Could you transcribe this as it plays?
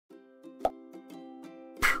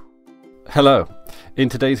Hello. In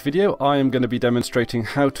today's video I am going to be demonstrating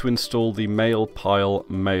how to install the Mailpile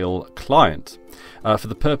mail client. For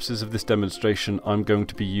the purposes of this demonstration I'm going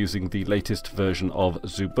to be using the latest version of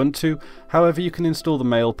Ubuntu. However, you can install the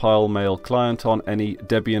Mailpile mail client on any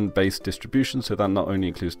Debian based distribution, so that not only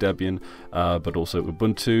includes Debian but also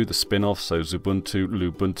Ubuntu, the spin-offs, so Ubuntu,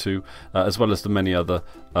 Lubuntu, as well as the many other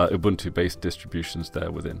Ubuntu based distributions there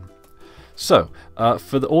within. So,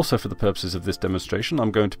 also for the purposes of this demonstration,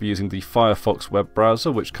 I'm going to be using the Firefox web browser,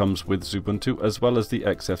 which comes with Ubuntu, as well as the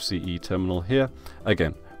XFCE terminal here,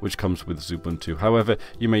 again, which comes with Ubuntu. However,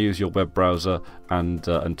 you may use your web browser and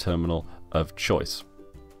terminal of choice.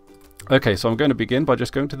 Okay, so I'm going to begin by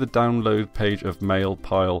just going to the download page of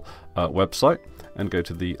Mailpile website and go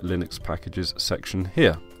to the Linux packages section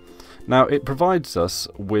here. Now it provides us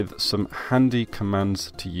with some handy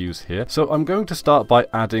commands to use here. So I'm going to start by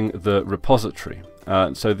adding the repository.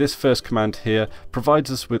 So this first command here provides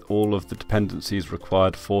us with all of the dependencies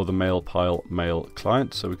required for the Mailpile mail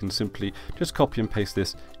client. So we can simply just copy and paste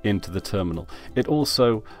this into the terminal. It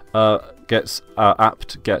also gets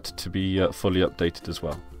apt-get to be fully updated as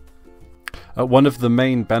well. One of the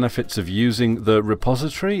main benefits of using the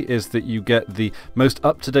repository is that you get the most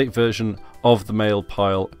up-to-date version of the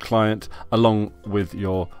Mailpile client along with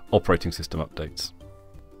your operating system updates.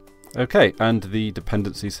 Okay, and the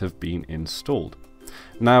dependencies have been installed.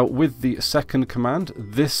 Now with the second command,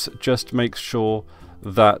 this just makes sure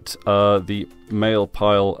that the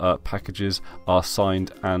Mailpile packages are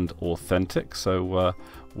signed and authentic. So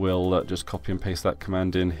we'll just copy and paste that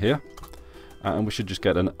command in here, and we should just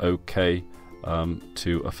get an OK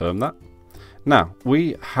to affirm that. Now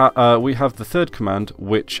we have the third command,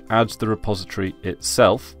 which adds the repository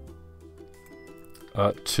itself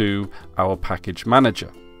to our package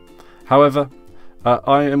manager. However,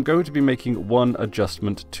 I am going to be making one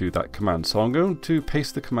adjustment to that command, so I'm going to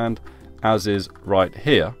paste the command as is right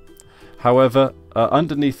here. However,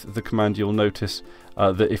 underneath the command you'll notice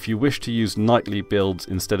that if you wish to use nightly builds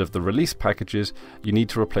instead of the release packages, you need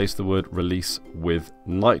to replace the word release with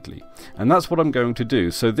nightly. And that's what I'm going to do.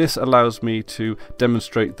 So this allows me to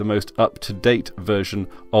demonstrate the most up-to-date version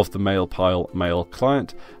of the Mailpile mail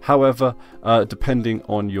client. However, depending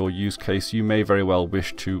on your use case, you may very well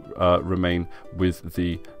wish to remain with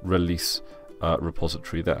the release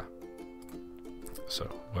repository there. So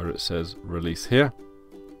where it says release here,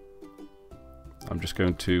 I'm just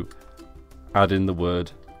going to add in the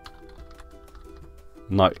word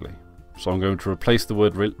nightly. So I'm going to replace the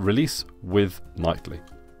word release with nightly.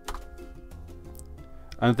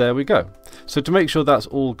 And there we go. So to make sure that's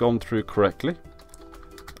all gone through correctly,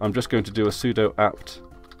 I'm just going to do a sudo apt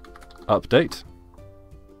update.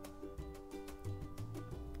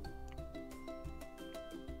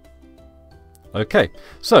 Okay,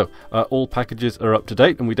 so all packages are up to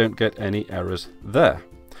date and we don't get any errors there.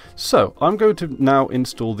 So I'm going to now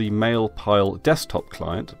install the Mailpile desktop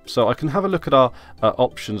client, so I can have a look at our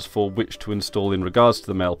options for which to install in regards to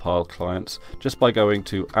the Mailpile clients just by going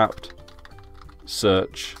to apt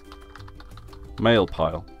search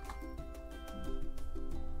Mailpile.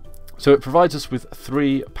 So it provides us with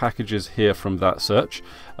three packages here from that search.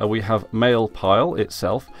 We have Mailpile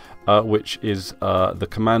itself, which is the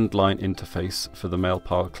command line interface for the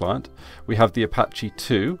Mailpile client. We have the Apache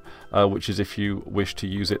 2, which is if you wish to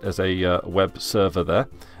use it as a web server there.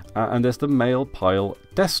 And there's the Mailpile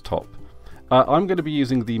desktop. I'm going to be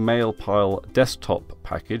using the Mailpile desktop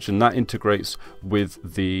package, and that integrates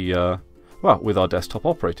with the with our desktop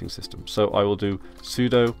operating system. So I will do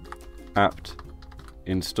sudo apt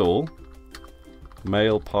install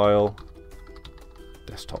Mailpile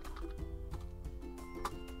desktop,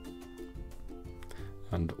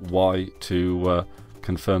 and Y to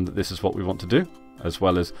confirm that this is what we want to do, as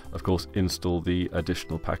well as, of course, install the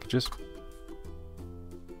additional packages.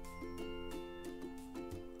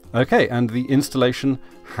 Okay, and the installation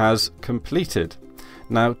has completed.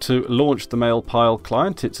 Now to launch the Mailpile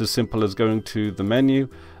client, it's as simple as going to the menu,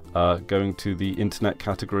 going to the Internet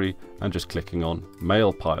category and just clicking on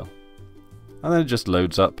Mailpile. And then it just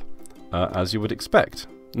loads up as you would expect.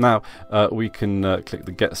 Now we can click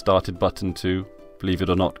the Get Started button to, believe it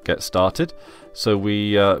or not, get started. So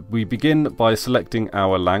we begin by selecting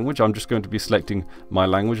our language. I'm just going to be selecting my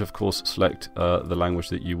language. Of course, select the language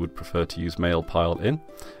that you would prefer to use Mailpile in.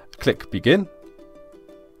 Click Begin.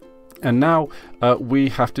 And now we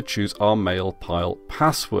have to choose our Mailpile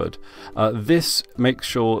password. This makes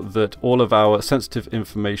sure that all of our sensitive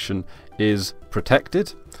information is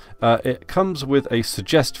protected. It comes with a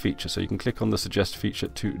suggest feature, so you can click on the suggest feature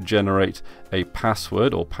to generate a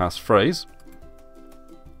password or passphrase.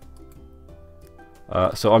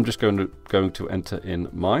 So I'm just going to enter in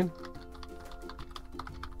mine.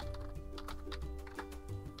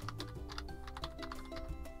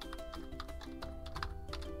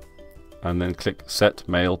 and then click Set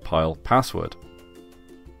Mailpile Password.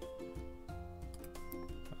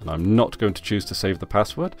 And I'm not going to choose to save the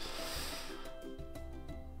password.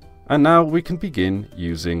 And now we can begin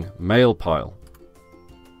using Mailpile.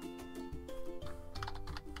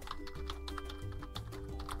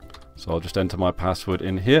 So I'll just enter my password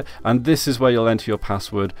in here, and this is where you'll enter your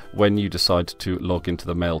password when you decide to log into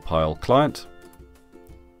the Mailpile client.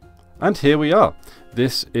 And here we are.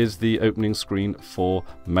 This is the opening screen for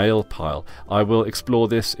Mailpile. I will explore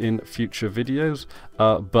this in future videos,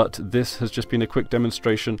 but this has just been a quick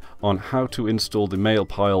demonstration on how to install the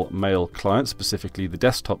Mailpile mail client, specifically the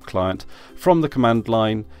desktop client, from the command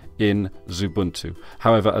line in Ubuntu.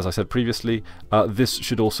 However, as I said previously, this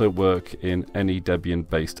should also work in any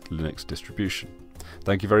Debian-based Linux distribution.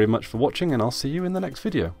 Thank you very much for watching, and I'll see you in the next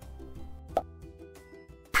video.